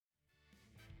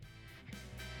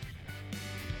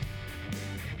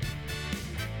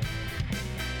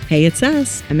Hey, it's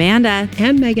us, Amanda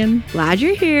and Megan. Glad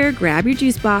you're here. Grab your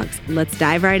juice box. Let's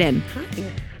dive right in.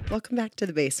 Hi. Welcome back to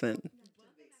the basement.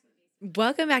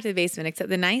 Welcome back to the basement. Except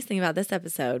the nice thing about this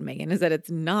episode, Megan, is that it's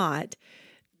not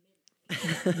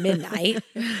midnight.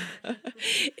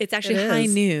 It's actually high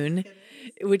noon,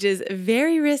 which is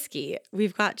very risky.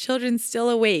 We've got children still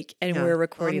awake, and we're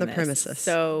recording on the this. premises.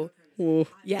 So,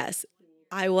 yes,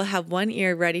 I will have one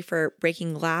ear ready for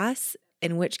breaking glass,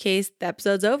 in which case the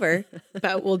episode's over,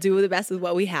 but we'll do the best with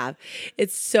what we have.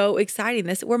 It's so exciting.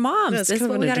 We're moms. It's this kind is of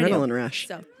what an we gotta adrenaline do. rush.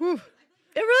 So, it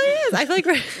really is. I feel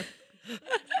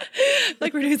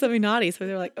like we're doing something naughty. So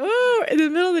they're like, oh, in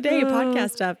the middle of the day,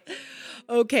 podcast stuff.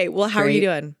 Okay. Well, how are you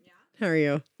doing? How are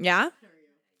you? Yeah.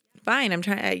 Fine. I'm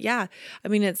trying. Yeah. I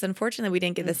mean, it's unfortunate we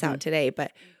didn't get this out today,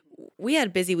 but we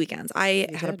had busy weekends. I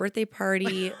had a birthday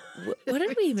party. What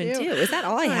did we even do? Is that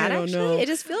all I had? I don't actually? know. It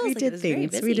just feels we like did it was very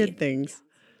things. busy. We did things.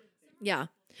 Yeah.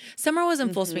 Summer was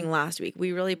in full swing last week.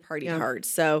 We really partied hard.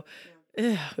 So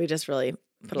we just really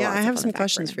put a lot of stuff I have on some the back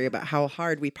questions burner. for you about how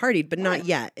hard we partied, but not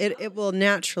yet. It will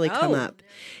naturally come up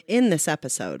in this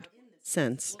episode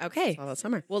since Okay. it's all about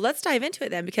summer. Well, let's dive into it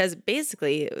then, because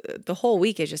basically the whole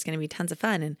week is just going to be tons of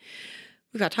fun, and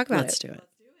we've got to talk about Let's it. do it.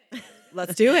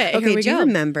 Let's do it. Okay, Here we do you go.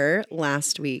 remember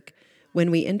last week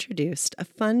when we introduced a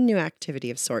fun new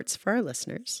activity of sorts for our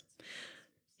listeners?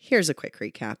 Here's a quick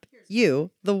recap.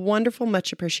 You, the wonderful,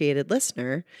 much appreciated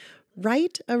listener,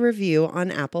 write a review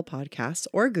on Apple Podcasts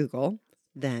or Google.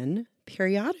 Then,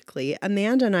 periodically,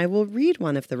 Amanda and I will read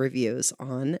one of the reviews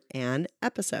on an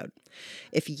episode.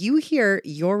 If you hear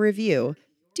your review,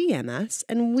 DM us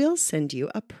and we'll send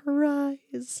you a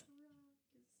prize.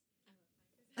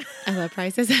 I love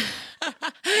prizes.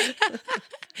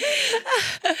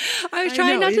 I was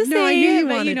trying not to say I knew you it,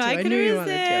 but wanted to. I I couldn't knew you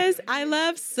wanted to. resist. I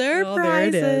love surprises. Well, there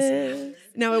it is.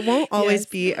 Now, it won't always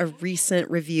be a recent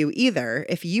review either.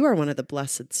 If you are one of the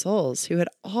blessed souls who had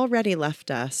already left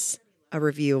us a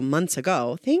review months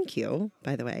ago, thank you,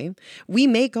 by the way, we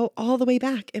may go all the way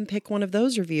back and pick one of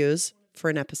those reviews for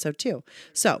an episode too.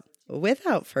 So,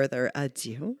 without further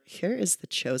ado, here is the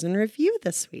chosen review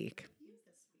this week.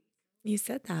 You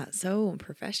said that so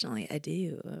professionally.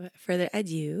 Adieu. Further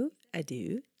adieu.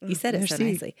 Adieu. You said it so merci.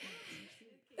 nicely.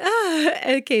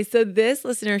 Okay, so this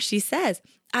listener, she says,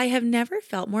 I have never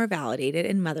felt more validated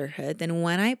in motherhood than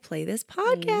when I play this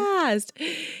podcast.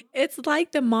 It's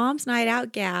like the mom's night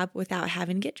out gab without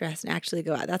having to get dressed and actually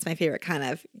go out. That's my favorite kind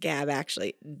of gab,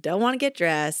 actually. Don't want to get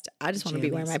dressed. I just want to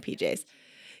be wearing my PJs.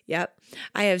 Yep.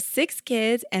 I have 6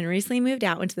 kids and recently moved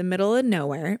out into the middle of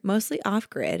nowhere, mostly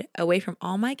off-grid, away from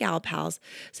all my gal pals.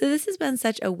 So this has been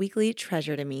such a weekly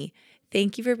treasure to me.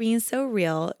 Thank you for being so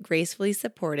real, gracefully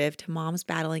supportive to moms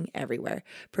battling everywhere,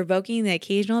 provoking the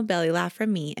occasional belly laugh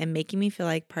from me and making me feel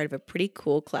like part of a pretty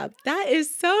cool club. That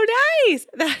is so nice.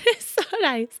 That is so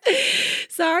nice.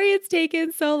 Sorry it's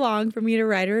taken so long for me to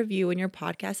write a review when your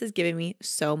podcast has given me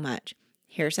so much.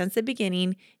 Here since the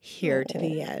beginning, here to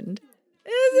the end.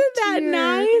 Isn't that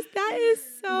nice? That is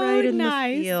so Right in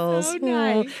nice. the feels. So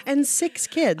nice. And 6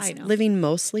 kids I know. living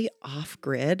mostly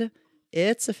off-grid.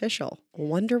 It's official.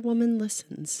 Wonder Woman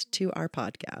listens to our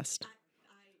podcast.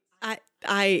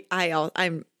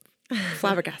 I'm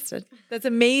flabbergasted. That's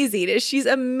amazing. She's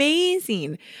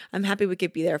amazing. I'm happy we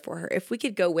could be there for her. If we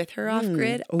could go with her off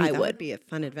grid, I that would. be a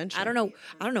fun adventure. I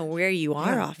don't know where you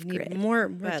are off I need grid. more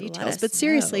but details. let us But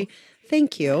seriously,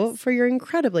 thank you for your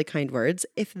incredibly kind words.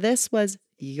 If this was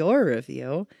your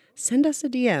review, send us a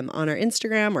DM on our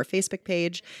Instagram or Facebook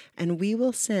page, and we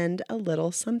will send a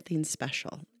little something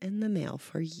special in the mail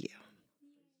for you.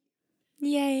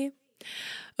 Yay.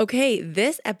 Okay,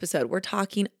 this episode, we're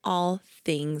talking all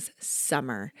things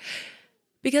summer.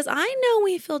 Because I know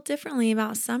we feel differently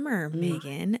about summer,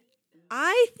 Megan.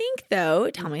 I think, though,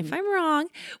 tell me if I'm wrong,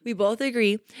 we both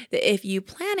agree that if you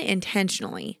plan it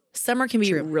intentionally, summer can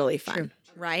be really fun,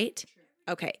 right?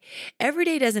 Okay. Every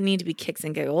day doesn't need to be kicks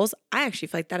and giggles. I actually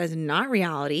feel like that is not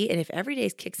reality. And if every day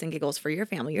is kicks and giggles for your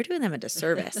family, you're doing them a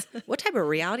disservice. What type of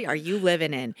reality are you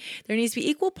living in? There needs to be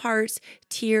equal parts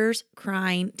tears,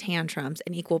 crying, tantrums,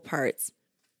 and equal parts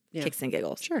kicks and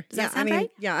giggles. Sure. Does that sound right?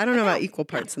 Yeah, I don't know about equal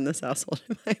parts in this household.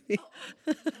 It might be.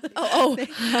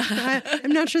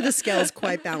 I'm not sure the scale is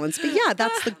quite balanced, but yeah,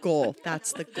 that's the goal.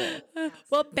 That's the goal.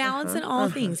 Well, balance in all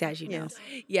things, as you know.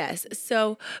 Yes.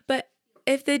 So, but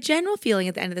if the general feeling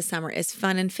at the end of the summer is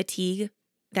fun and fatigue,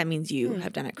 that means you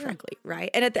have done it correctly,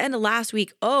 right? And at the end of last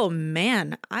week, oh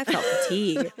man, I felt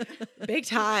fatigue big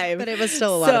time. But it was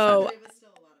still a lot of fun.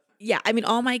 Yeah, I mean,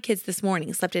 all my kids this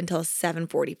morning slept until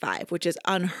 7:45, which is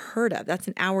unheard of. That's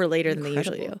an hour later than they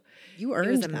usually do. You earned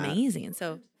It was that. amazing.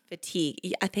 So fatigue.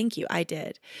 Yeah, thank you. I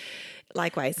did.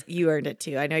 Likewise, you earned it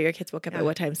too. I know your kids woke up at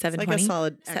what time? 7:20? Like a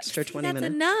solid extra 20 that's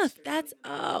minutes. enough.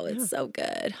 It's so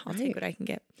good. I'll take what I can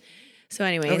get. So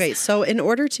anyways. Okay, so in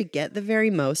order to get the very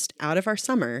most out of our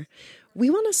summer, we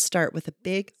want to start with a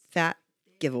big fat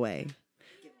giveaway.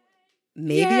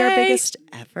 Maybe our biggest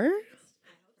ever,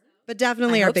 but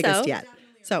definitely our biggest yet.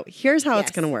 So here's how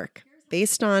it's going to work.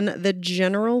 Based on the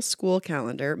general school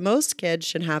calendar, most kids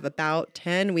should have about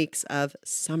 10 weeks of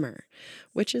summer,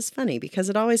 which is funny because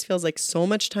it always feels like so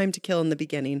much time to kill in the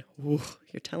beginning. Ooh,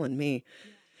 you're telling me.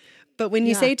 But when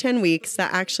you say 10 weeks,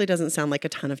 that actually doesn't sound like a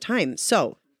ton of time.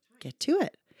 So get to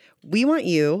it. We want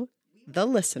you, the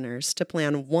listeners, to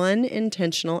plan one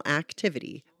intentional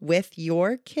activity with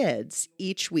your kids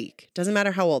each week. Doesn't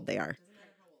matter how old they are.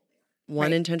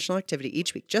 One intentional activity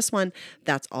each week. Just one.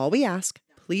 That's all we ask.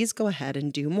 Please go ahead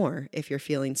and do more if you're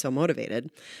feeling so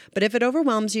motivated. But if it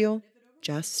overwhelms you,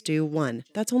 just do one.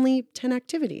 That's only 10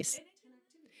 activities.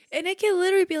 And it can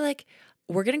literally be like,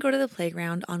 we're going to go to the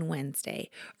playground on Wednesday,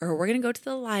 or we're going to go to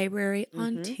the library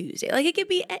on Tuesday. Like it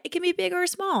can be big or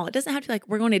small. It doesn't have to be like,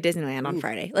 we're going to Disneyland on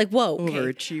Friday. Like, whoa. Okay.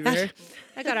 Overachiever.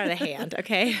 That got out of hand.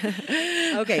 Okay.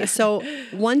 Okay. So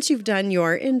once you've done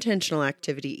your intentional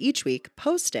activity each week,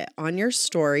 post it on your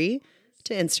story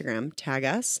to Instagram, tag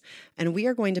us, and we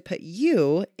are going to put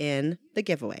you in the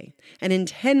giveaway. And in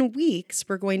 10 weeks,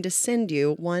 we're going to send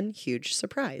you one huge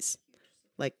surprise.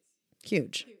 Like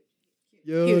huge.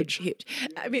 Huge.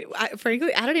 I mean,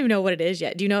 frankly, I don't even know what it is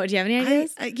yet. Do you know? Do you have any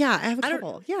ideas? I have a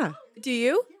couple. Yeah. Do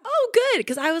you? Oh, good.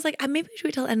 Because I was like, maybe we should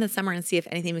wait till the end of the summer and see if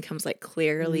anything becomes like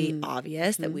clearly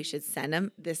obvious that we should send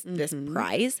them this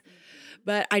prize.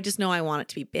 But I just know I want it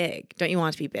to be big. Don't you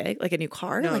want it to be big? Like a new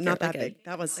car? No, like not that big.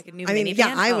 That was like a new I mean, minivan?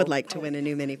 yeah, I would like to win a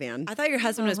new minivan. I thought your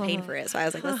husband was paying for it. So I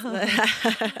was like,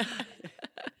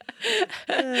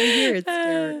 You're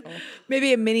hysterical.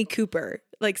 Maybe a Mini Cooper,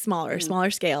 like smaller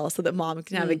scale, so that mom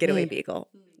can have a getaway vehicle.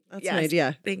 That's an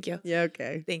idea. Thank you. Yeah,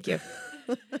 okay. Thank you.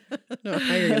 I don't know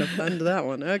how you're going to fund that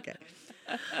one. Okay.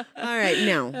 All right,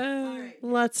 now,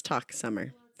 let's talk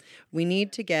summer. We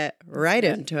need to get right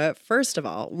into it. First of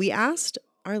all, we asked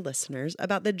our listeners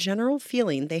about the general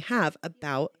feeling they have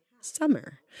about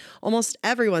summer. Almost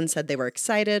everyone said they were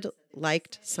excited,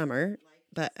 liked summer,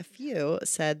 but a few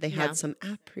said they had some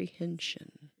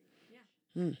apprehension.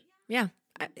 Yeah.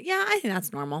 I think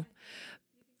that's normal.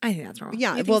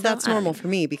 Yeah, well, that's normal for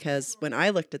me because when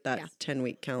I looked at that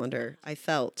 10-week calendar, I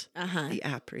felt the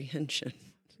apprehension.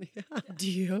 Do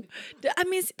you? I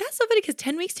mean, that's so funny because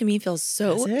 10 weeks to me feels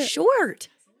so short.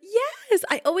 Yes.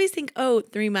 I always think,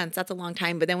 3 months, that's a long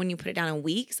time. But then when you put it down in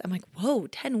weeks, I'm like, whoa,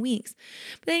 10 weeks.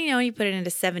 But then, you put it into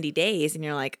 70 days and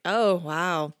you're like, oh,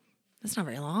 wow, that's not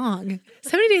very long.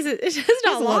 70 days is just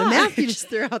not long. That's a lot of math you just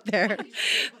threw out there.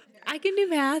 I can do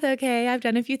math. Okay. I've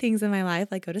done a few things in my life,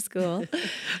 like go to school.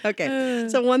 Okay.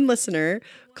 So one listener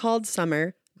called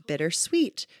summer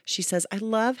bittersweet. She says, I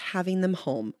love having them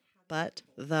home, but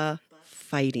the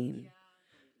fighting.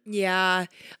 Yeah.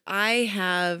 I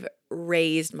have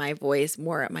raised my voice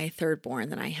more at my third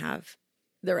born than I have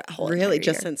the whole Really? entire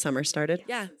Just year. since summer started?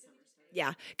 Yeah.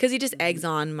 Yeah. Because he just eggs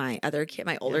on my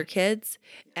older kids,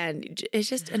 and it's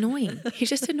just annoying. He's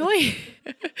just annoying.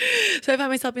 So I find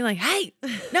myself being like, hey,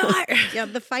 no. Yeah,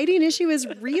 the fighting issue is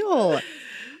real.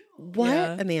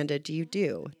 What, Amanda, do you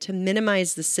do to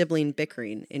minimize the sibling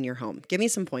bickering in your home? Give me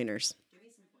some pointers.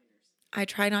 I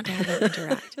try not to have them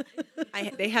interact.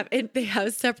 They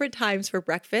have separate times for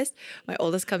breakfast. My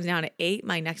oldest comes down at 8,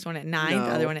 my next one at 9,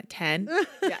 the other one at 10.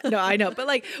 Yeah, no, I know. But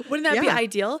like, wouldn't that be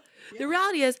ideal? The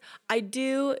reality is I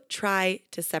do try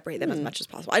to separate them as much as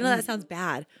possible. I know that sounds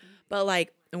bad, but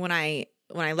like when I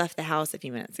left the house a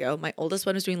few minutes ago, my oldest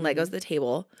one was doing Legos at the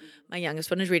table. My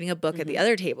youngest one was reading a book at the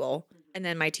other table. And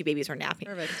then my 2 babies were napping.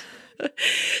 Perfect.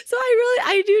 So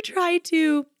I do try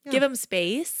to give them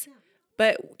space.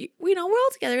 But, we're all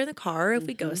together in the car if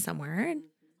we go somewhere, and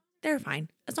they're fine.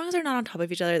 As long as they're not on top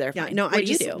of each other, they're fine. No, what I do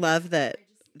you just do? love that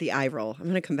the eye roll. I'm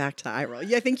going to come back to the eye roll.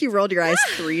 Yeah, I think you rolled your eyes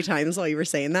 3 times while you were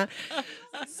saying that.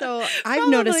 So I've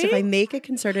noticed if I make a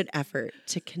concerted effort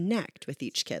to connect with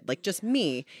each kid, like just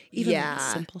me, even a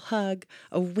simple hug,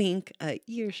 a wink,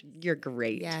 you're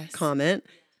great comment,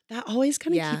 that always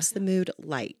kind of keeps the mood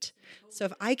light. So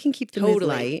if I can keep the mood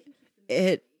light,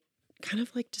 it kind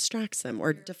of like distracts them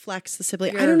or deflects the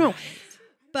sibling. I don't know.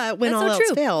 But when all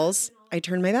else fails, I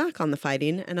turn my back on the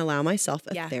fighting and allow myself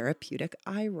a therapeutic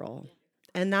eye roll.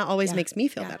 And that always makes me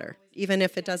feel better, even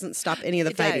if it doesn't stop any of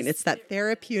the fighting. It's that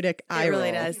therapeutic eye roll. It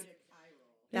really does.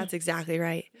 That's exactly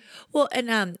right. Well,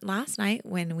 and last night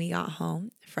when we got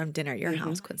home from dinner at your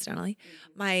house, coincidentally,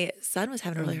 my son was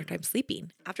having a really hard time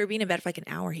sleeping. After being in bed for like an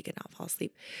hour, he could not fall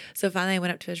asleep. So finally I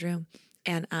went up to his room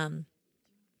and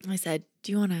I said,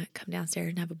 do you want to come downstairs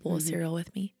and have a bowl of cereal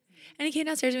with me? And he came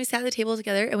downstairs and we sat at the table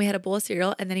together and we had a bowl of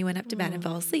cereal and then he went up to bed and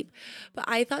fell asleep. But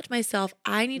I thought to myself,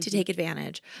 I need to take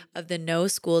advantage of the no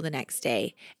school the next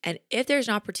day. And if there's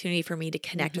an opportunity for me to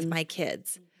connect with my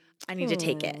kids, I need to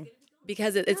take it.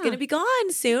 Because it's going to be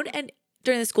gone soon. And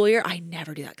during the school year, I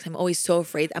never do that because I'm always so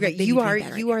afraid. I'm you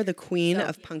are the queen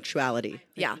of punctuality.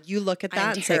 Yeah. You look at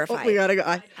that and terrified. say, oh, we got to go.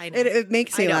 I know. It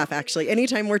makes me laugh, actually.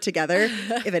 Anytime we're together,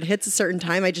 if it hits a certain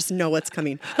time, I just know what's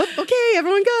coming. Oh, okay,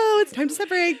 everyone go. It's time to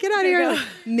separate. Get out of here.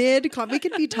 We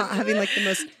could be having like the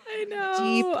most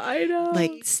deep,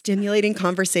 like stimulating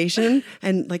conversation.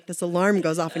 And like this alarm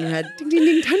goes off in your head. Ding, ding,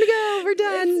 ding. Time to go. We're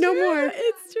done. No more.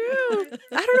 It's true.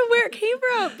 I don't know where it came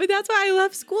from, but that's why I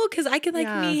love school because I can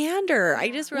meander. I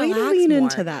just relax Way to lean more.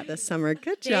 into that this summer.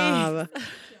 Good job.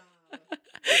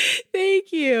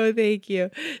 Thank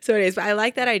you. So anyways, but I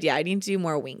like that idea. I need to do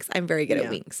more winks. I'm very good at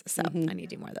winks, so I need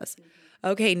to do more of those.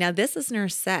 Okay, now this listener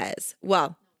says,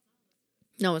 well,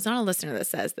 no, it's not a listener that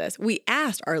says this. We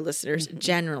asked our listeners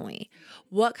generally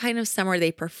what kind of summer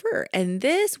they prefer, and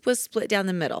this was split down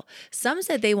the middle. Some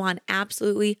said they want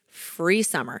absolutely free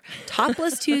summer,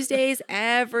 topless Tuesdays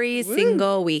every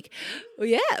single week.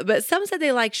 Yeah, but some said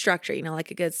they like structure,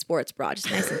 like a good sports bra, just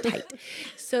nice and tight.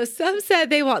 So some said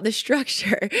they want the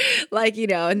structure,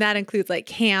 and that includes like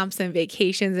camps and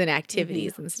vacations and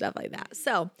activities and stuff like that.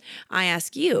 So I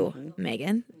ask you,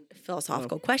 Megan,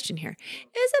 philosophical question here.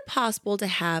 Is it possible to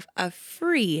have a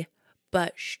free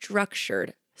but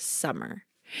structured summer?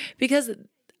 Because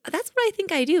that's what I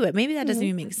think I do, but maybe that doesn't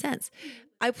even make sense.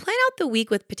 I plan out the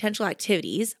week with potential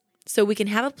activities so we can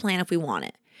have a plan if we want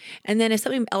it. And then if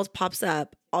something else pops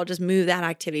up, I'll just move that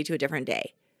activity to a different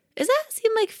day. Does that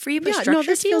seem like free but structured? No,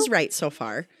 this feels right so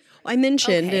far. I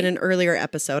mentioned in an earlier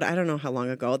episode, I don't know how long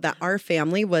ago, that our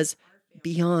family was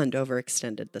beyond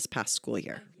overextended this past school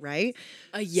year, right?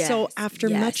 Yes. So after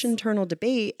much internal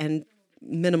debate and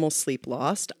minimal sleep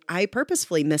lost, I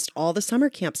purposefully missed all the summer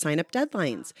camp sign-up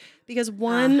deadlines because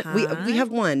we have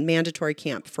one mandatory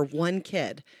camp for one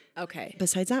kid. Okay.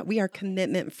 Besides that, we are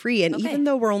commitment free. And even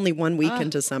though we're only 1 week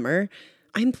into summer,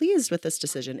 I'm pleased with this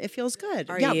decision. It feels good.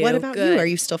 What about you? Are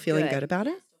you still feeling good about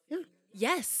it?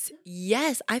 Yes.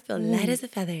 I feel light as a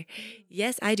feather.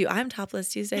 Yes, I do. I'm topless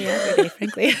Tuesday every day,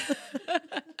 frankly.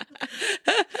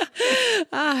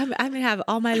 I'm going to have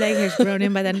all my leg hairs grown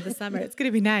in by the end of the summer. It's going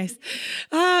to be nice.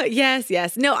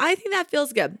 Yes. No, I think that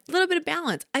feels good. A little bit of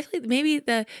balance. I feel like maybe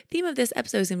the theme of this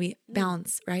episode is going to be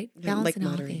balance, right? Balance like in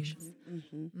all moderation.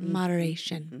 things.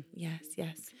 Moderation. Yes.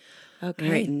 Okay.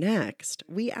 All right, next,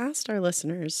 we asked our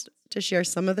listeners to share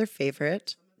some of their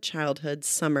favorite childhood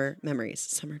summer memories.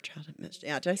 Summer childhood memories.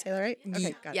 Yeah, did I say that right?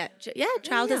 Okay, got it. Yeah,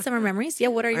 childhood summer memories. Yeah,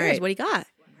 what are yours? Right. What do you got?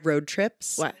 Road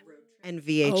trips. What? And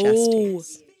VHS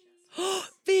days.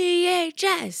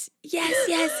 VHS.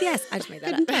 Yes. I just made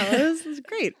that up. This is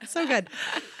great. So good.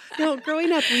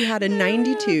 Growing up, we had a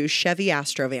 92 Chevy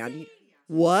Astrovan.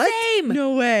 What? Same.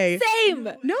 No way. Same.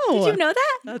 No. Did you know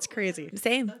that? That's crazy.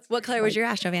 Same. What color was your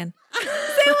Astrovan? Same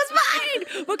was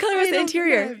mine. What color was the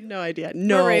interior? I have no idea.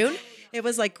 No. Maroon? It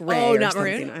was like gray or not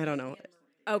something. maroon? I don't know.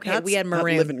 Okay, we had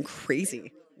maroon. Living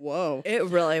crazy. Whoa. It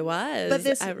really was. But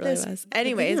this was.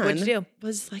 Anyways, what'd you do?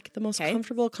 Was like the most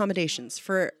comfortable accommodations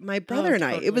for my brother and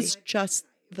I. It was just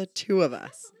the two of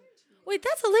us. Wait,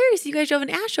 that's hilarious. You guys drove an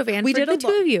Astrovan for the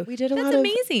two of you. We did a lot of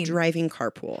driving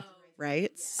carpool,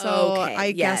 right? So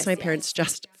I guess my parents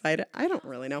justified it. I don't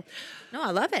really know. No,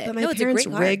 I love it. But my parents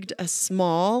rigged a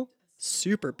small,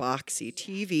 super boxy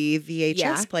TV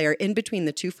VHS player in between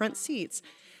the two front seats.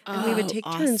 And we would take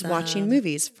turns watching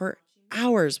movies for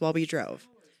hours while we drove.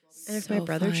 And if my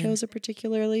brother chose a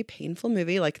particularly painful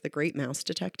movie, like The Great Mouse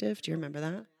Detective, do you remember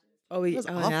that?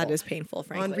 That is painful,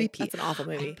 frankly. On repeat. That's an awful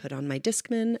movie. I'd put on my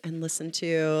Discman and listen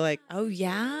to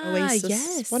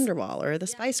Oasis Wonderwall or the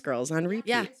Spice Girls on repeat.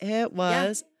 Yeah. It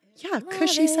was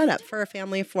cushy setup for a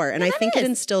family of four. And I think it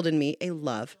instilled in me a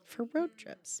love for road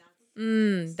trips.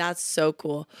 That's so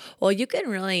cool. Well, you can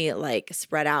really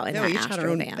spread out in that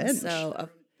Astrovan. So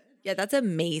that's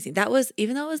amazing. That was,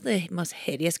 even though it was the most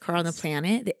hideous car on the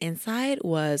planet, the inside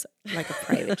was like a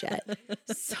private jet.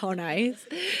 So nice.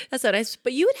 That's so nice.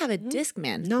 But you would have a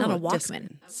Discman, not a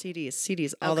Walkman.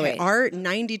 CDs all the way. Our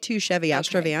 92 Chevy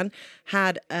Astrovan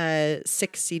had a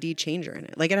 6 CD changer in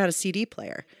it. Like it had a CD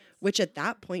player, which at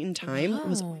that point in time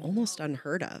was almost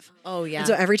unheard of. Oh, yeah. And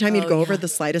so every time you'd go over the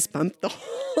slightest bump, the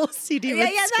whole CD would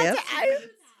skip.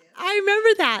 I remember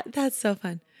that. That's so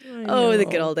fun. Oh, the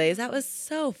good old days. That was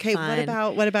so Okay, fun.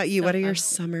 what about you? So What are your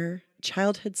fun.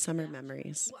 childhood summer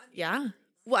memories? Yeah.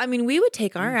 Well, I mean, we would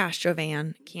take our Astro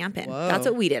van camping. That's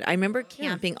Whoa. what we did. I remember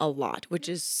camping a lot, which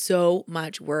is so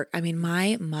much work. I mean,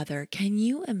 my mother, can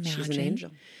you imagine? She's an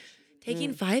angel.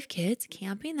 Taking 5 kids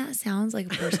camping, that sounds like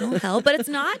a personal hell, but it's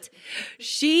not.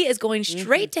 She is going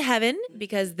straight to heaven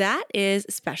because that is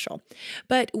special.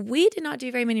 But we did not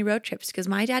do very many road trips because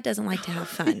my dad doesn't like to have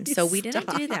fun. So we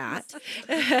didn't do that.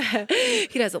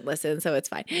 He doesn't listen, so it's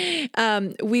fine.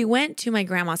 We went to my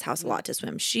grandma's house a lot to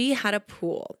swim. She had a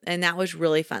pool, and that was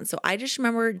really fun. So I just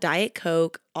remember Diet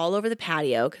Coke all over the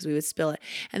patio because we would spill it,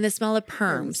 and the smell of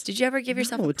perms. Did you ever give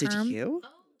yourself a perm? Did you?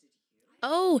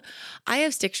 Oh, I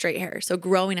have stick straight hair. So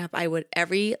growing up, I would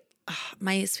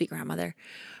my sweet grandmother,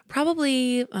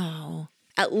 probably,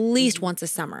 at least once a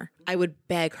summer, I would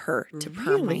beg her to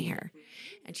perm my hair.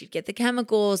 And she'd get the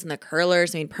chemicals and the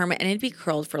curlers, perm it, and it'd be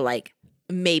curled for like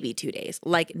maybe 2 days,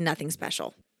 like nothing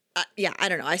special. Yeah, I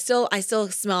don't know. I still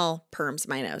smell perms in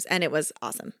my nose, and it was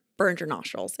awesome. Burned your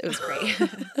nostrils. It was great.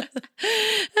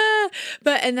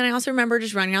 And then I also remember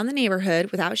just running around the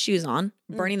neighborhood without shoes on,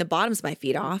 burning the bottoms of my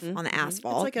feet off on the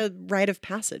asphalt. It's like a rite of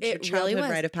passage. It a childhood really was.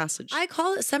 rite of passage. I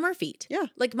call it summer feet. Yeah.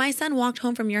 Like my son walked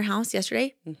home from your house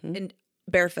yesterday and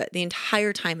barefoot the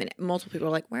entire time. And multiple people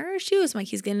were like, where are his shoes? I'm like,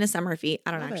 he's getting his summer feet.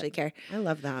 I don't actually care. I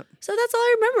love that. So that's all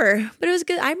I remember. But it was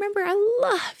good. I remember I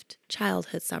loved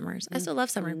childhood summers. I still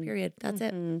love summer, period. That's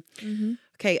it.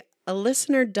 Okay. A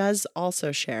listener does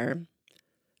also share.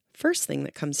 First thing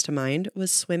that comes to mind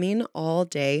was swimming all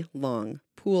day long.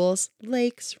 Pools,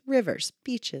 lakes, rivers,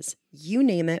 beaches, you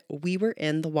name it, we were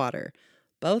in the water.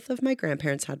 Both of my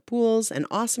grandparents had pools and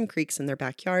awesome creeks in their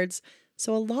backyards,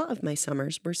 so a lot of my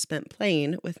summers were spent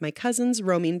playing with my cousins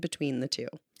roaming between the two.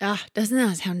 Doesn't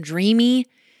that sound dreamy?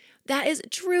 That is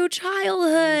true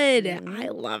childhood. I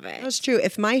love it. That's true.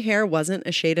 If my hair wasn't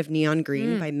a shade of neon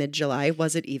green by mid-July,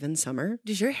 was it even summer?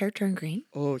 Does your hair turn green?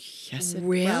 Oh, yes.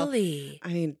 Really?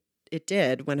 It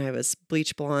did when I was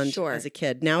bleach blonde as a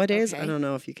kid. Nowadays, Okay. I don't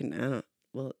know if you can,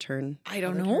 will it turn? I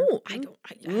don't know. I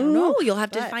don't know. You'll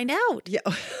have to find out. Yeah.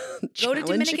 Go to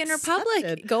Dominican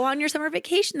Republic. Go on your summer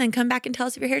vacation, then come back and tell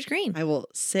us if your hair's green. I will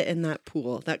sit in that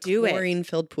pool, that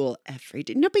chlorine-filled pool every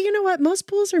day. No, but you know what? Most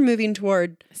pools are moving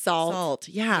toward salt.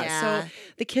 Yeah. So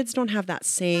the kids don't have that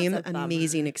same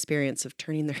amazing experience of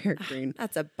turning their hair green.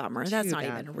 That's a bummer. That's not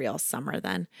even real summer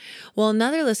then. Well,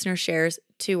 another listener shares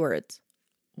 2 words.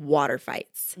 Water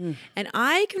fights. And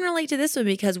I can relate to this one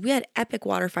because we had epic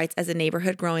water fights as a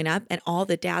neighborhood growing up, and all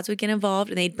the dads would get involved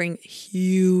and they'd bring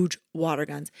huge water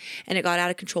guns, and it got out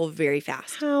of control very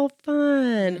fast. How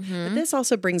fun. But this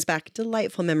also brings back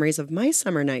delightful memories of my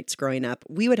summer nights growing up.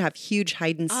 We would have huge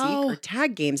hide and seek or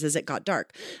tag games as it got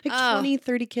dark. Like 20,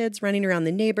 30 kids running around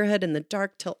the neighborhood in the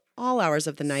dark till all hours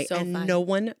of the night, and fun. No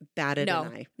one batted an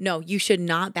eye. No, you should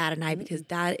not bat an eye because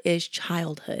that is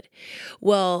childhood.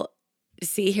 Well,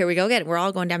 see, here we go again. We're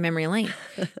all going down memory lane.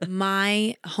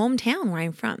 My hometown where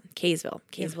I'm from, Kaysville,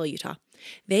 Utah,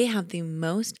 they have the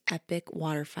most epic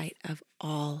water fight of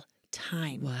all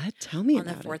time. What? Tell me about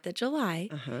it. On the 4th of July,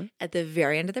 at the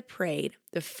very end of the parade,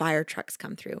 the fire trucks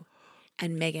come through.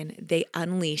 And Megan, they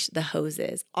unleash the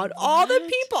hoses on all the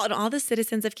people and all the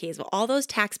citizens of Kaysville, all those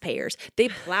taxpayers. They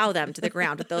plow them to the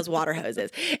ground with those water hoses.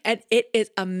 And it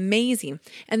is amazing.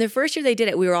 And the first year they did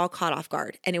it, we were all caught off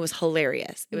guard. And it was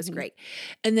hilarious. It was great.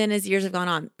 And then as years have gone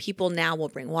on, people now will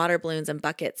bring water balloons and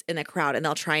buckets in the crowd, and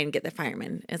they'll try and get the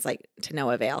firemen. It's like to no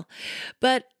avail.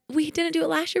 But we didn't do it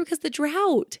last year because of the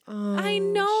drought. I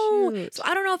know. Shoot. So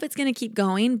I don't know if it's going to keep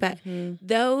going, but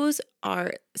those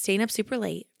are staying up super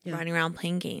late, running around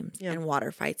playing games and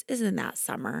water fights. Isn't that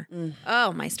summer?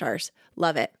 Oh, my stars.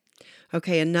 Love it.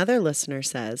 Okay, another listener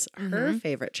says her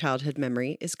favorite childhood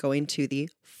memory is going to the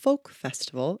Folk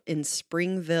Festival in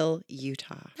Springville,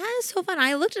 Utah. That is so fun.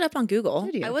 I looked it up on Google.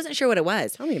 I wasn't sure what it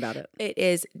was. Tell me about it.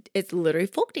 It's literally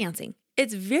folk dancing.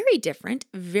 It's very different,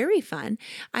 very fun.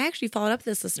 I actually followed up with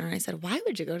this listener and I said, why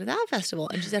would you go to that festival?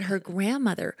 And she said her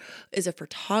grandmother is a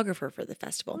photographer for the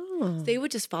festival. So they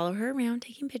would just follow her around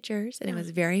taking pictures, and it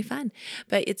was very fun.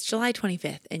 But it's July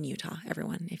 25th in Utah,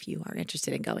 everyone, if you are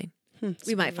interested in going.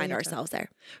 We might find ourselves there.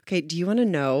 Okay, do you want to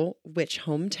know which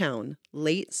hometown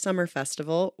late summer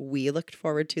festival we looked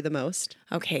forward to the most?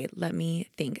 Okay, let me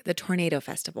think. The Tornado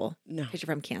Festival. No. Because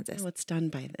you're from Kansas. No, it's done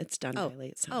by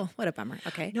late summer. Oh, what a bummer.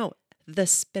 Okay. No, the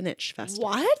Spinach Festival.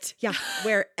 What? Yeah,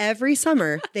 where every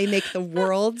summer they make the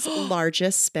world's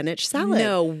largest spinach salad.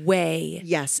 No way.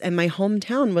 Yes, and my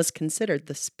hometown was considered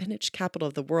the spinach capital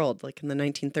of the world, like in the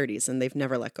 1930s, and they've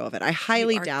never let go of it. I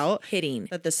highly doubt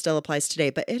that this still applies today,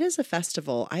 but it is a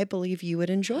festival I believe you would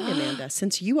enjoy, Amanda,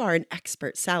 since you are an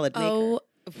expert salad maker. Oh,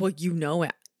 well, you know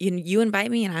it. You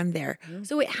invite me and I'm there.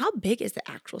 So wait, how big is the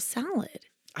actual salad?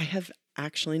 I have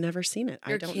actually never seen it.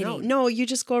 You're I don't kidding. know. No, you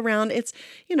just go around. It's,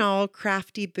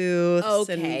 crafty booths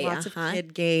and lots of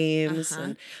kid games.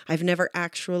 And I've never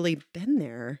actually been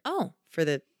there for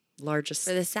the largest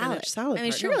for the salad. salad I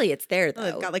mean, part. surely it's there though.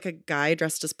 They've got like a guy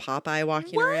dressed as Popeye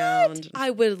walking around.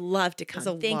 I would love to come.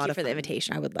 Thank you for the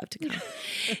invitation. I would love to come.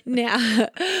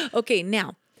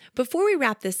 Now, before we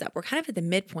wrap this up, we're kind of at the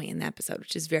midpoint in the episode,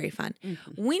 which is very fun.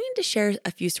 Mm-hmm. We need to share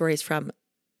a few stories from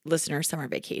listener summer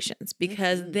vacations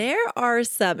because there are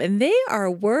some and they are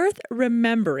worth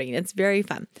remembering. It's very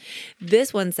fun.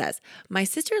 This one says, my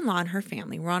sister-in-law and her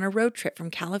family were on a road trip from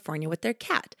California with their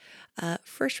cat.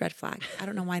 First red flag. I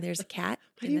don't know why there's a cat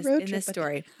in this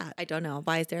story. I don't know.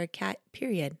 Why is there a cat?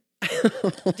 Period.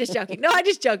 Just joking. No, I'm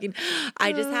just joking.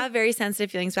 I just have very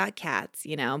sensitive feelings about cats,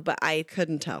 but I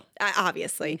couldn't tell.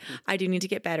 Obviously, I do need to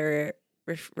get better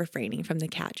refraining from the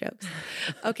cat jokes.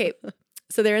 Okay.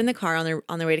 So they're in the car on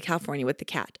their way to California with the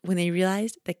cat when they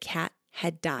realized the cat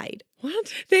had died.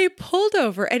 What? They pulled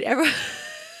over and everyone...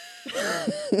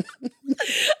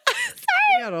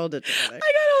 I got hold it together.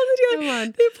 Come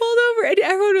on. They pulled over and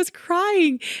everyone was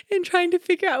crying and trying to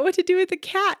figure out what to do with the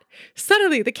cat.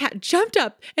 Suddenly, the cat jumped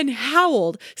up and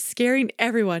howled, scaring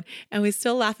everyone. And we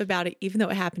still laugh about it, even though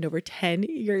it happened over 10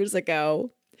 years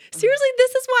ago. Seriously,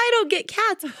 this is why I don't get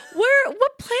cats.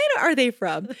 What planet are they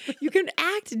from? You can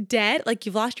act dead, like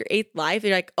you've lost your 8th life.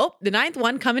 You're like, oh, the 9th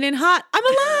one coming in hot. I'm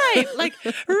alive, like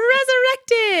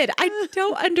resurrected. I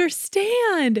don't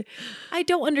understand.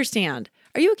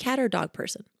 Are you a cat or a dog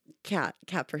person? Cat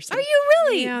person. Are you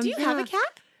really? Yeah, do you have a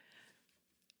cat?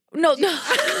 No. Did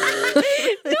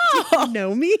you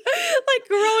know me? Like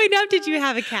growing up, did you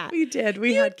have a cat? We did.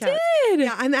 We had cats.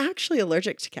 Yeah, I'm actually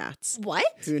allergic to cats. What?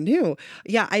 Who knew?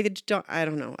 Yeah, I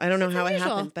don't know. I don't know how it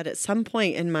happened, but at some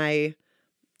point in my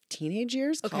teenage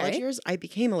years, college years, I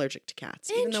became allergic to cats,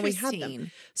 even though we had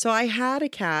them. So I had a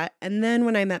cat, and then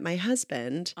when I met my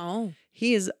husband,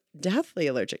 he is deathly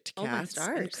allergic to cats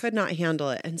and could not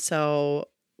handle it. And so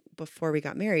before we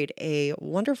got married, a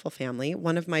wonderful family,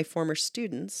 one of my former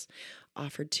students,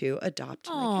 offered to adopt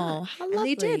my cat. How lovely. And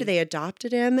they did. They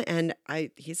adopted him, and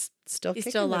he's still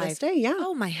kicking to this day. Yeah.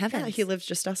 Oh my heavens. Yeah, he lives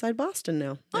just outside Boston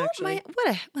now. Oh actually.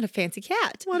 What a fancy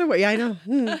cat. Yeah, I know.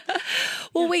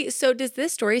 Well, wait. So does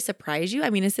this story surprise you? I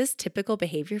mean, is this typical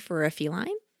behavior for a feline?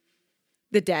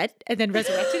 The dead and then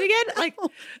resurrected again?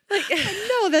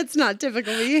 No, that's not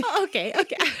typically. Okay. I'm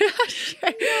not sure.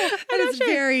 That is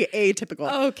very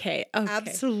atypical. Okay.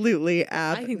 Absolutely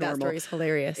abnormal. I think that story is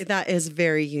hilarious. That is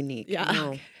very unique.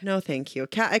 Yeah. No, thank you. A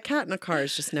cat in a car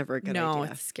is just never a good idea. No,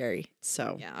 it's scary.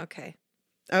 So. Yeah, okay.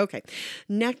 Okay.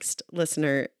 Next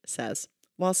listener says,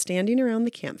 while standing around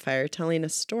the campfire telling a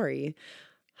story,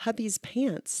 hubby's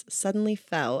pants suddenly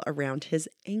fell around his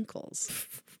ankles.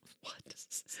 What?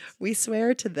 We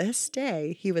swear to this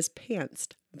day he was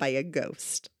pantsed by a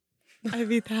ghost. I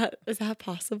mean, is that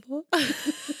possible?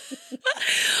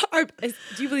 Do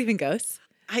you believe in ghosts?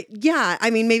 I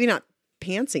mean, maybe not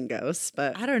pantsing ghosts,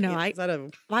 but I don't know.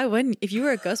 Why wouldn't, if you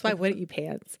were a ghost, why wouldn't you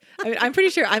pants? I mean, I'm pretty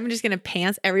sure I'm just going to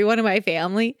pants everyone in my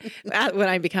family when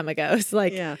I become a ghost.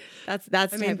 Like, yeah, that's the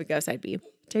type of ghost I'd be.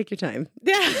 Take your time.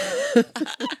 Yeah.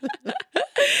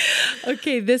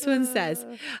 Okay, this one says,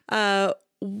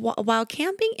 while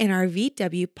camping in our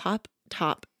VW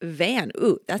pop-top van,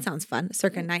 ooh, that sounds fun,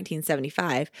 circa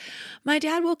 1975, my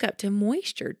dad woke up to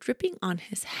moisture dripping on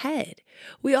his head.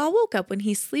 We all woke up when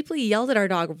he sleepily yelled at our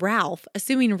dog, Ralph,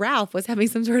 assuming Ralph was having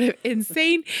some sort of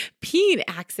insane peeing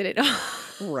accident.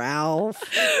 Ralph.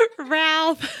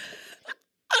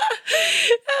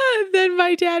 Then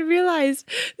my dad realized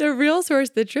the real source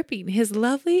of the dripping. His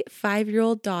lovely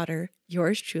 5-year-old daughter,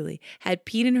 yours truly, had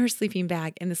peed in her sleeping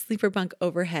bag in the sleeper bunk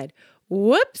overhead.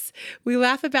 Whoops. We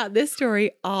laugh about this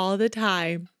story all the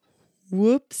time.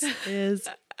 Whoops is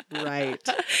right.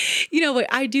 You know what?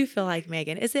 I do feel like,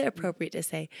 Megan, is it appropriate to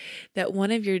say that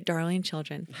one of your darling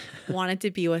children wanted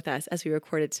to be with us as we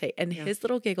recorded today, and his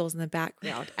little giggles in the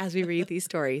background as we read these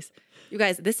stories? You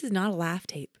guys, this is not a laugh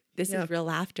tape. This is real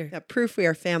laughter. Yeah, proof we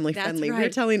are family friendly. Right. We're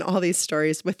telling all these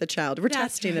stories with the child. We're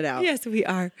testing it out. Yes, we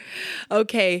are.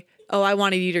 Okay. Oh, I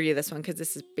wanted you to read this one because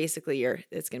this is basically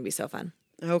it's going to be so fun.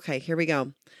 Okay, here we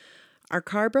go. Our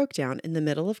car broke down in the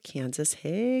middle of Kansas.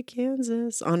 Hey,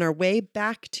 Kansas. On our way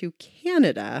back to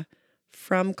Canada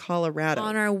from Colorado.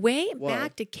 On our way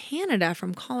back to Canada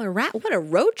from Colorado. What a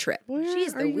road trip. Where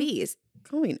Jeez are you Louise.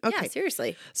 Going. Okay. Yeah,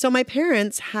 seriously. So my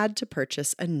parents had to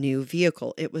purchase a new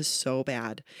vehicle. It was so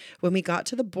bad. When we got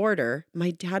to the border,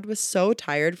 my dad was so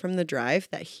tired from the drive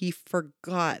that he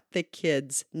forgot the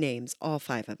kids' names, all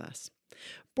 5 of us.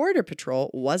 Border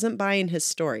Patrol wasn't buying his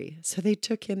story, so they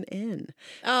took him in.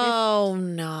 Oh,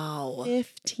 no.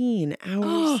 15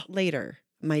 hours later,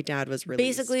 my dad was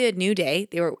released. Basically a new day.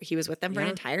 He was with them for an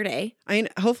entire day. I mean,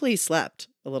 hopefully he slept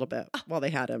a little bit while they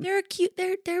had him. They're cute.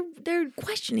 They're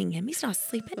questioning him. He's not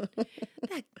sleeping.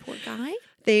 That poor guy.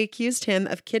 They accused him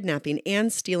of kidnapping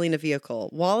and stealing a vehicle.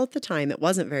 While at the time it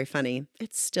wasn't very funny,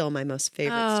 it's still my most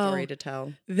favorite story to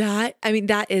tell. That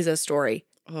is a story.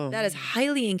 Oh, that is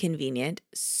highly inconvenient,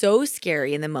 so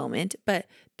scary in the moment, but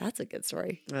that's a good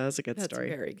story. That's a good story.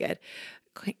 Very good.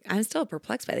 I'm still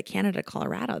perplexed by the Canada,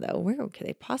 Colorado, though. Where could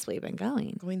they possibly have been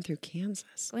going? Going through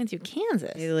Kansas.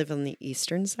 They live on the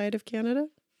eastern side of Canada?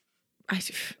 I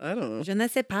don't know. Je ne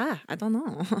sais pas. I don't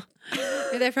know.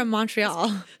 Maybe they're from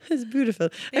Montreal. It's beautiful.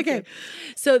 Okay.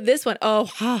 So this one,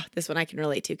 this one I can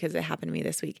relate to because it happened to me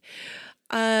this week.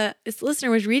 This listener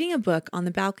was reading a book on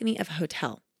the balcony of a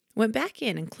hotel. Went back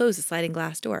in and closed the sliding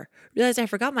glass door. Realized I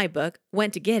forgot my book,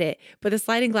 went to get it, but the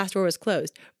sliding glass door was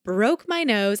closed. Broke my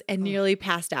nose and nearly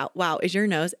passed out. Wow, is your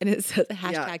nose, and it says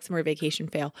hashtag summer vacation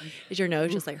fail. Is your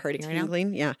nose just like hurting right now?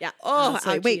 Yeah. Yeah. Oh,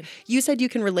 wait, you said you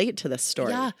can relate to this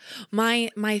story. Yeah. My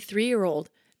 3-year-old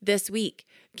this week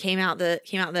came out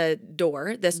the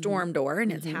door, the storm door,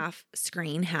 and it's half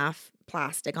screen, half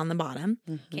plastic on the bottom.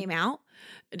 Came out.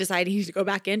 Decided he needed to go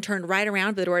back in, turned right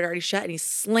around, but the door had already shut, and he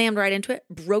slammed right into it,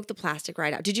 broke the plastic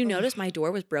right out. Did you notice my door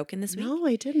was broken this week? No,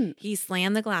 I didn't. He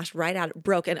slammed the glass right out,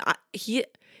 broke, and he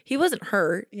wasn't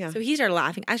hurt. Yeah. So he started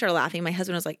laughing. I started laughing. My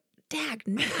husband was like, "Dag,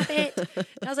 nabbit." And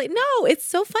I was like, "No, it's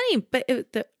so funny." But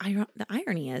the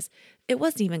irony is, it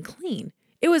wasn't even clean.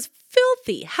 It was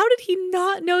filthy. How did he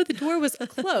not know the door was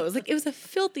closed? Like, it was a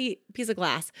filthy piece of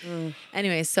glass.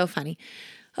 Anyway, so funny.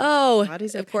 Oh,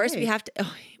 of course we have to.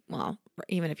 Oh, well,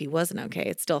 even if he wasn't okay,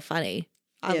 it's still funny.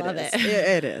 I love it.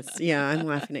 It is. Yeah, I'm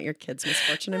laughing at your kid's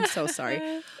misfortune. I'm so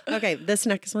sorry. Okay, this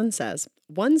next one says,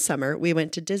 one summer we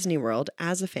went to Disney World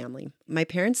as a family. My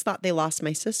parents thought they lost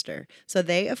my sister. So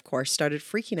they, of course, started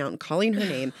freaking out and calling her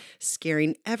name,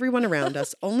 scaring everyone around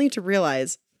us, only to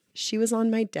realize she was on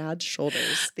my dad's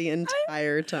shoulders the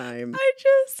entire time.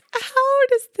 How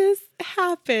does this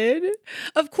happen?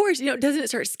 Of course, doesn't it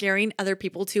start scaring other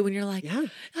people too when you're like, yeah,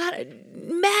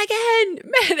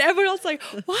 Megan, everyone else like,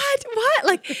 what?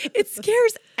 Like, it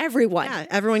scares everyone. Yeah,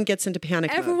 everyone gets into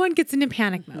panic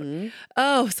mode.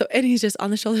 Oh, and he's just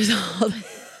on the shoulders all day.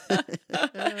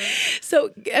 So,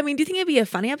 I mean, do you think it'd be a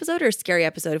funny episode or a scary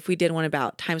episode if we did one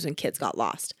about times when kids got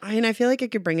lost? I feel like it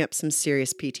could bring up some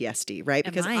serious PTSD, right?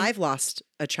 Because I've lost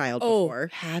a child before.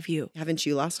 Have you? Haven't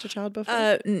you lost a child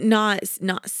before? Not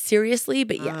seriously,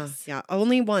 but yes. Yeah,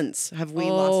 only once have we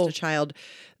lost a child.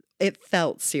 It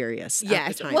felt serious. Yes,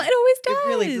 at the time. well, it always does. It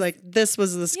really, this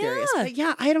was the scariest. But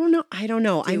yeah, I don't know. I don't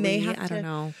know. I may have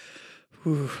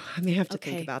to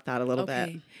think about that a little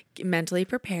bit. Mentally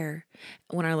prepare.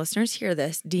 When our listeners hear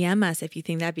this, DM us if you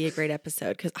think that'd be a great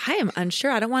episode, because I am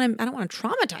unsure. I don't want to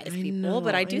traumatize people,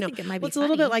 but I do think it might be. It's a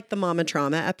little bit like the Mama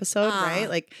Trauma episode, right?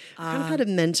 Like, kind of how to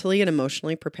mentally and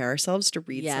emotionally prepare ourselves to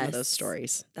read some of those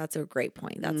stories. That's a great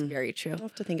point. That's very true. I'll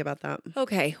have to think about that.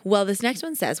 Okay. Well, this next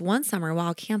one says, one summer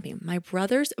while camping, my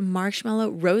brother's marshmallow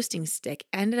roasting stick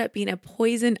ended up being a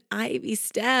poison ivy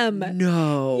stem.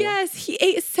 No. Yes, he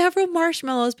ate several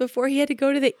marshmallows before he had to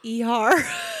go to the ER.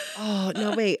 Oh,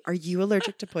 no, wait. Are you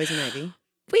allergic to poison ivy?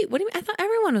 Wait, what do you mean? I thought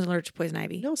everyone was allergic to poison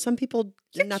ivy. No, some people,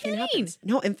 nothing happens.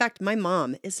 No, in fact, my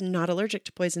mom is not allergic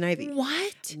to poison ivy.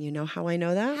 What? And you know how I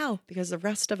know that? How? Because the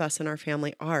rest of us in our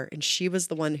family are. And she was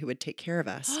the one who would take care of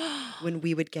us when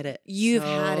we would get it. You've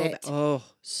had it. So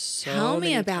Tell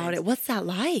me about times. it. What's that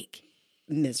like?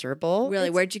 Miserable. Really?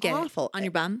 Where'd you get awful. it? On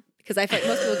your bum? Because I feel like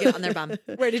most people get it on their bum.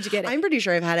 Where did you get it? I'm pretty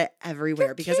sure I've had it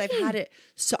everywhere because I've had it.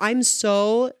 So I'm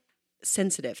so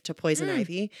sensitive to poison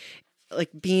ivy. Like,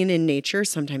 being in nature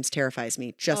sometimes terrifies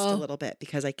me just a little bit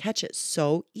because I catch it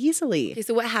so easily. Okay,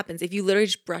 so what happens if you literally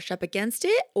just brush up against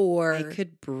it, or I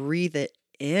could breathe it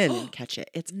in and catch it?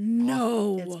 It's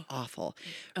no, awful. It's awful.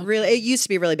 Okay. Really, it used to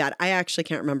be really bad. I actually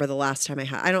can't remember the last time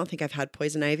I don't think I've had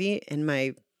poison ivy in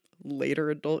my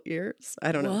later adult years.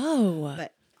 I don't know. Whoa.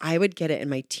 But I would get it in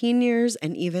my teen years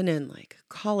and even in like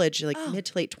college, like mid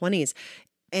to late 20s.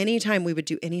 Anytime we would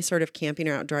do any sort of camping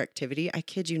or outdoor activity, I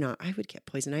kid you not, I would get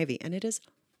poison ivy, and it is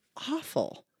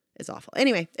awful. It's awful.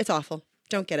 Anyway, it's awful.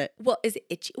 Don't get it. Well, is it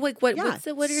itchy? Like what? Yeah,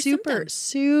 What are your super, symptoms?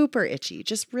 super itchy.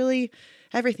 Just really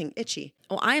everything itchy.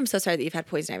 Oh, I am so sorry that you've had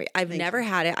poison ivy. I've never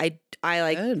had it. I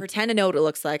like Good. pretend to know what it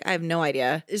looks like. I have no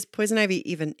idea. Is poison ivy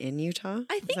even in Utah?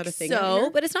 I Is think that a thing out so, here?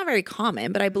 but it's not very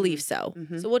common, but I believe so.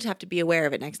 Mhm. So we'll just have to be aware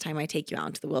of it next time I take you out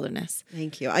into the wilderness.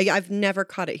 Thank you. I've never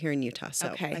caught it here in Utah, so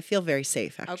Okay. I feel very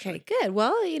safe, actually. Okay, good.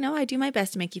 Well, I do my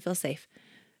best to make you feel safe.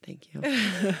 Thank you.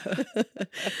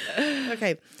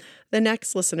 Okay. The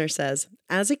next listener says,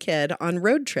 as a kid on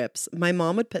road trips, my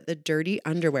mom would put the dirty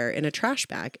underwear in a trash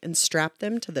bag and strap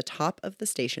them to the top of the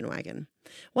station wagon.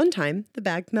 One time, the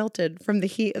bag melted from the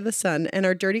heat of the sun and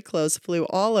our dirty clothes flew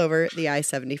all over the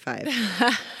I-75.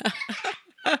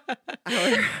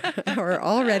 Our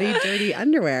already dirty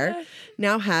underwear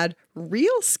now had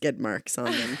real skid marks on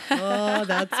them. Oh,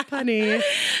 that's funny.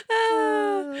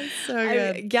 Oh, so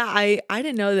good. I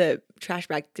didn't know that trash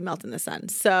bags can melt in the sun.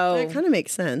 So It kind of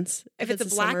makes sense. If it's a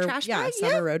black summer, trash yeah, bag,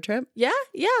 summer road trip. yeah.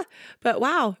 But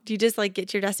wow, do you just like get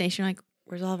to your destination like,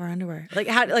 where's all of our underwear?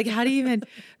 How do you even?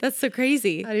 That's so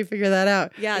crazy. How do you figure that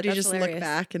out? Yeah, Or do you that's just hilarious. look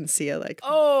back and see it like,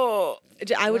 Oh,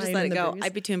 I would just Lying let in it the go. breeze?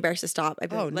 I'd be too embarrassed to stop. I'd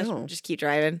be like, let's no. just keep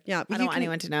driving. Yeah, I but don't you want can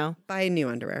anyone to know. buy new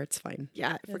underwear. It's fine.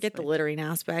 Yeah, That's forget the fine. littering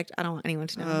aspect. I don't want anyone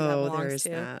to know who that Oh, belongs there's to.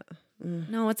 that.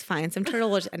 No, it's fine. Some turtle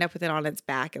will just end up with it on its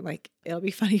back, and like it'll be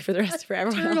funny for the rest for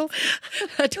everyone. Turtle.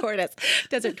 Else. A tortoise,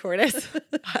 desert tortoise.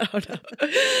 I don't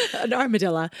know. An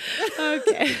armadillo.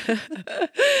 Okay.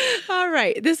 All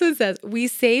right. This one says we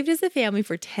saved as a family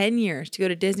for 10 years to go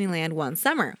to Disneyland one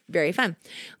summer. Very fun.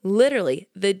 Literally,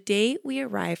 the day we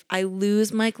arrive, I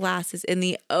lose my glasses in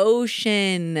the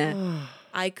ocean.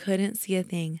 I couldn't see a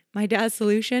thing. My dad's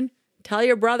solution: tell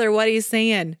your brother what he's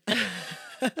saying.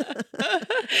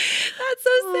 That's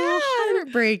so sad.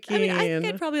 Heartbreaking. I mean, I think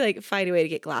I'd probably like find a way to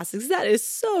get glasses. That is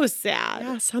so sad.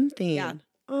 Yeah, something. Yeah.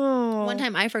 Oh. One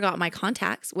time I forgot my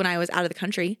contacts when I was out of the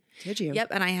country. Did you? Yep.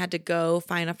 And I had to go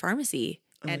find a pharmacy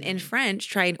and in French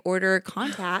try and order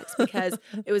contacts because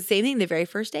it was the same thing the very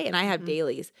first day. And I have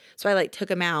dailies. So I like took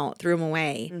them out, threw them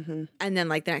away. And then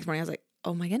like the next morning I was like,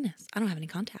 oh my goodness, I don't have any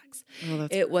contacts. Oh,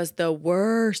 that's It was the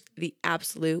worst, the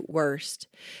absolute worst.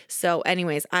 So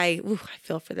anyways, I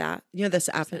feel for that. You know, this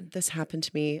happened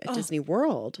to me at Disney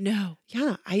World. No.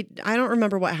 Yeah, I don't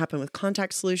remember what happened with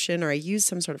contact solution, or I used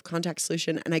some sort of contact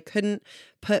solution and I couldn't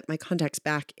put my contacts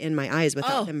back in my eyes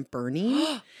without them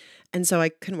burning. And so I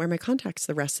couldn't wear my contacts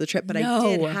the rest of the trip, but I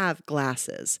did have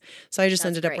glasses. So I just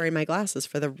ended up great. wearing my glasses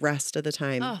for the rest of the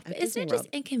time. Oh, at but Disney isn't it World.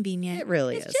 just inconvenient? It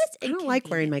really It's is. just I don't like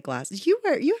wearing my glasses. You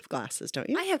have glasses, don't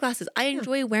you? I have glasses. I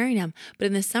enjoy wearing them, but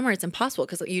in the summer it's impossible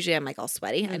because usually I'm like all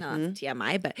sweaty. I know that's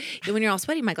TMI, but when you're all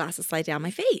sweaty, my glasses slide down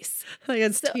my face.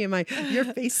 Against TMI. Your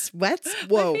face sweats?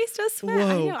 Whoa. My face does sweat.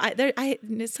 Whoa. I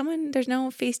know. There's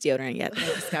no face deodorant yet that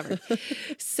I discovered.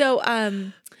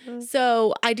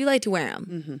 So I do like to wear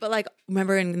them, but like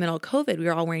remember in the middle of COVID, we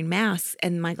were all wearing masks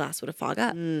and my glass would fog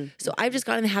up. So I've just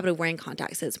got in the habit of wearing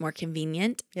contacts. So it's more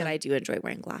convenient, but I do enjoy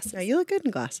wearing glasses. Yeah, you look good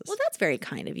in glasses. Well, that's very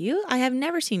kind of you. I have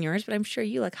never seen yours, but I'm sure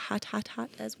you look hot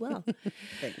as well.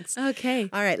 Thanks. Okay.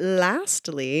 All right.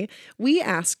 Lastly, we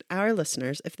asked our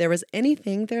listeners if there was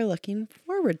anything they're looking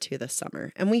forward to this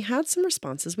summer, and we had some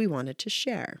responses we wanted to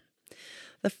share.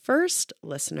 The first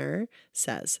listener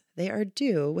says they are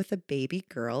due with a baby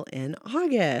girl in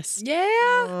August. Yeah.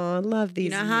 Oh, I love these. You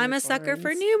know how I'm a sucker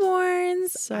for newborns. newborns.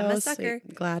 So I'm a sucker.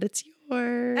 sweet. Glad it's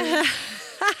yours.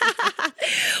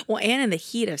 Well, and in the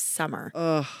heat of summer.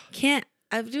 Oh, Do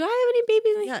I have any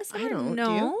babies in the heat of summer? I don't.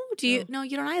 No. Do you? No,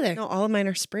 you don't either. no, all of mine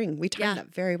are spring. We timed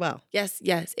that very well. Yes.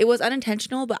 It was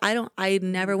unintentional, but I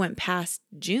never went past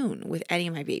June with any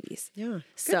of my babies. Yeah. Good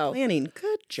So planning.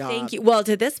 Good job. thank you. Well,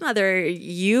 to this mother,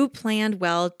 you planned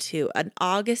well too. An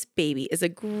August baby is a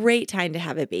great time to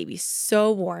have a baby.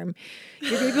 So warm.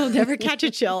 Your baby will never catch a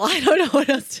chill. I don't know what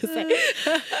else to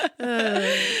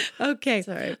say. Okay.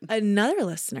 Sorry. Another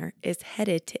listener is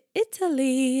headed to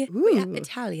Italy. Oh, yeah, Ooh.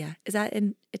 Italia. Is that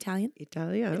in Italian?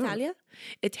 Italia.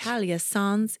 Italia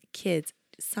sans kids.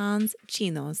 Sans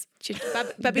chinos.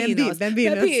 Babinos.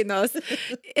 Bambinos.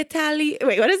 Italy.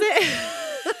 Wait, what is it?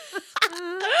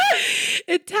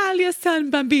 Italia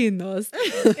San Bambinos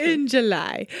in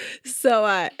July. So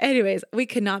anyways, we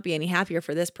could not be any happier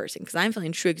for this person because I'm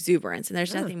feeling true exuberance and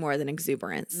there's nothing more than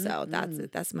exuberance. So that's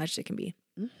as much as it can be.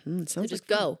 Sounds So just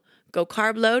like fun. go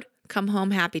carb load, come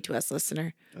home happy to us,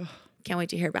 listener. Can't wait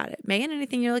to hear about it. Megan,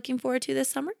 anything you're looking forward to this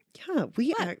summer?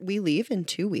 Yeah, we leave in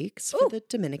 2 weeks for the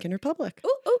Dominican Republic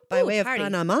by way of party.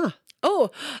 Panama.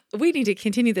 Oh, we need to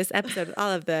continue this episode with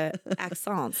all of the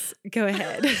accents. Go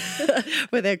ahead.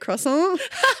 With a croissant.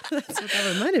 That's what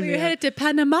that reminded me We're of. headed to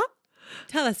Panama.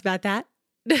 Tell us about that.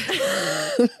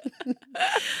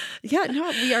 Yeah, no,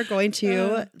 we are going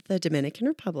to the Dominican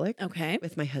Republic Okay.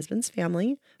 with my husband's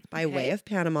family by way of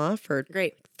Panama for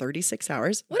Great. 36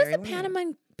 hours. What does the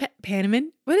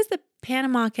What does the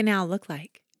Panama Canal look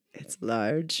like? It's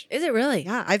large. Is it really?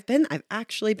 Yeah, I've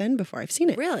actually been before. I've seen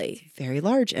it. Really? It's very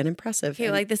large and impressive. Okay,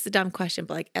 and like this is a dumb question,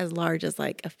 but like as large as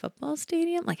like a football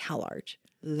stadium? Like how large?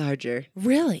 larger.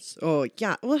 Really? Oh,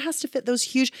 yeah. Well, it has to fit those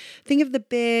huge, think of the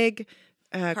big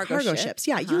cargo ships.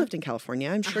 Yeah, you lived in California.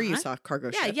 I'm sure you saw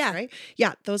cargo ships, right?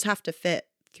 Yeah, those have to fit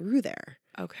through there.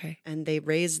 Okay. And they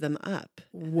raise them up.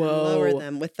 Whoa. Lower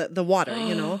them with the water,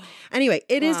 you know? Anyway,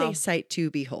 it is a sight to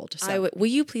behold. So Will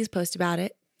you please post about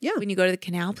it? Yeah. When you go to the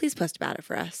canal, please post about it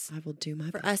for us. I will do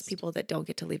my best. For us people that don't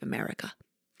get to leave America.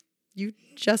 You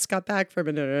just got back from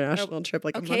an international trip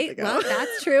like a month ago. Well,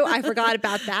 that's true. I forgot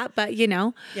about that, but you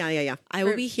know. Yeah. I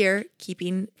will be here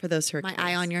keeping for those who are my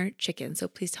eye on your chicken. So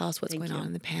please tell us what's going on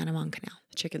in the Panama Canal.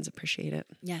 The chickens appreciate it.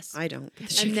 Yes. I don't.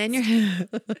 And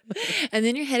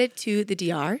then you're headed to the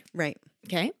DR. Right.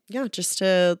 Okay. Yeah, just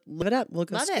to live it up. We'll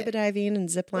go scuba diving and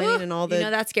zip lining and all the... You know,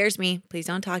 that scares me. Please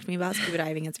don't talk to me about scuba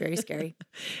diving. It's very scary.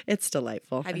 It's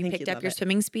delightful. Have you picked up your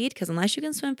swimming speed? Because unless you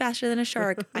can swim faster than a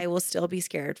shark, I will still be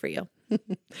scared for you.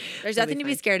 There's nothing to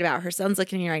be scared about. Her son's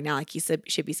looking at me right now like you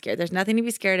should be scared. There's nothing to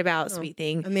be scared about, sweet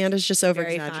thing. Amanda's just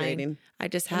over-exaggerating. I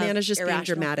just have Amanda's just being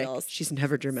dramatic. Feels. She's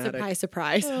never dramatic. Surprise,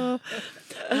 surprise.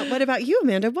 What about you,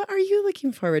 Amanda? What are you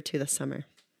looking forward to this summer?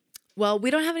 Well,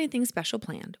 we don't have anything special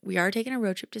planned. We are taking a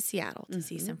road trip to Seattle to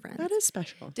see some friends. That is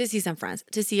special. To see some friends,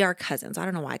 to see our cousins. I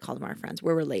don't know why I called them our friends.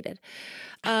 We're related.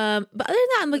 But other than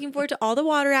that, I'm looking forward to all the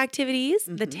water activities,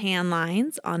 the tan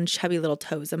lines on chubby little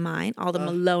toes of mine, all the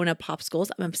Malona popsicles.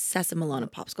 I'm obsessed with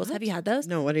Malona popsicles. Have you had those?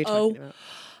 No, what are you talking about?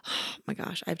 Oh my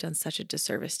gosh, I've done such a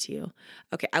disservice to you.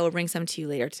 Okay, I will bring some to you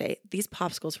later today. These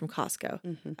popsicles from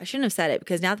Costco. I shouldn't have said it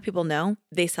because now that people know,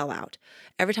 they sell out.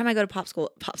 Every time I go to Costco,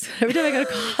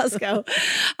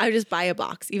 I just buy a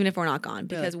box, even if we're not gone.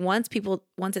 Because once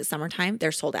it's summertime,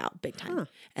 they're sold out big time.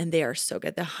 And they are so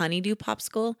good. The honeydew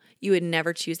popsicle, you would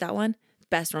never choose that one.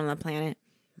 Best one on the planet.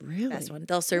 Really? Best one.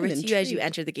 They'll serve it to you as you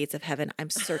enter the gates of heaven.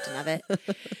 I'm certain of it.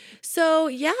 So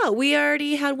yeah, we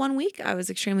already had 1 week. I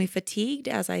was extremely fatigued,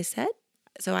 as I said.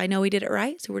 So I know we did it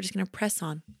right. So we're just going to press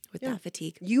on with that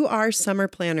fatigue. You are summer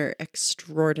planner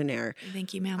extraordinaire.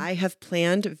 Thank you, ma'am. I have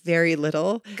planned very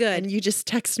little. Good. And you just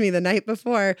text me the night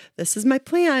before, this is my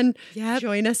plan. Yep.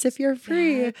 Join us if you're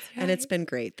free. That's right. And it's been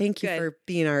great. Thank you for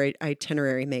being our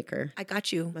itinerary maker. I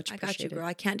got you. Much I got you, appreciated. girl.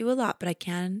 I can't do a lot, but I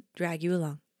can drag you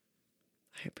along.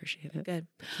 I appreciate it. Good.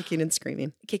 Kicking and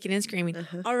screaming. Kicking and screaming.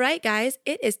 All right, guys,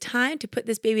 it is time to put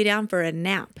this baby down for a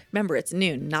nap. Remember, it's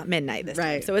noon, not midnight this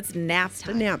time. So it's nap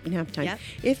time. Nap time. Yep.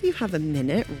 If you have a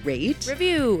minute, rate,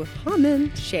 Review.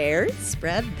 comment, Share.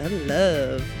 spread the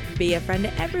love. Be a friend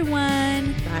to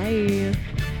everyone. Bye.